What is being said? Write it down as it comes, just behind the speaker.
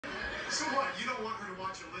So what, you don't want her to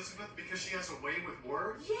watch Elizabeth because she has a way with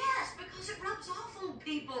words? Yes, because it rubs off on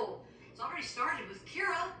people. It's already started with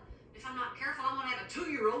Kira. If I'm not careful, I'm gonna have a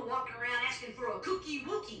 2-year-old walking around asking for a cookie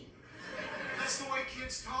wookie. That's the way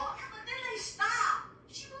kids talk. Yeah, but then they stop.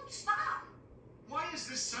 She won't stop. Why is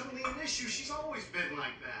this suddenly an issue? She's always been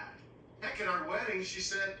like that. Heck, at our wedding, she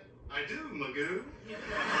said, "I do, Magoo."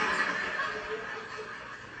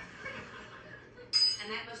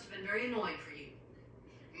 And that must have been very annoying for you.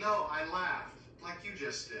 No, I laughed, like you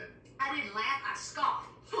just did. I didn't laugh, I scoffed.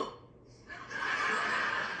 Oh,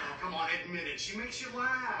 come on, admit it. She makes you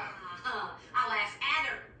laugh. I laugh at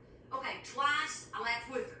her. Okay, twice I laugh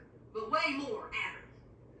with her, but way more at her.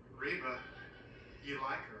 Reba, you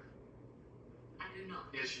like her. I do not.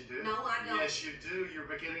 Yes, you do. No, I don't. Yes, you do. You're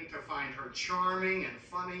beginning to find her charming and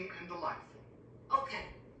funny and delightful. Okay,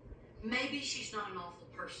 maybe she's not an awful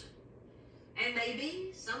person. And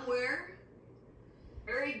maybe somewhere,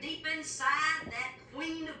 very deep inside that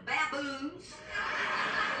queen of baboons,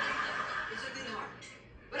 is a good heart.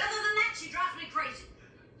 But other than that, she drives me crazy.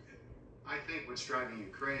 I think what's driving you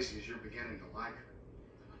crazy is you're beginning to like her.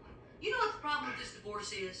 You know what the problem with this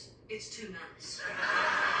divorce is? It's too nice.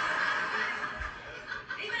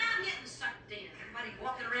 Even I'm getting sucked in. Everybody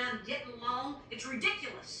walking around getting along. It's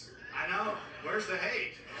ridiculous. I know. Where's the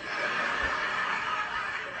hate?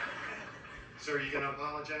 So are you going to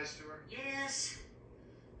apologize to her? Yes.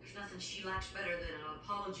 There's nothing she likes better than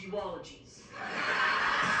apology-wologies.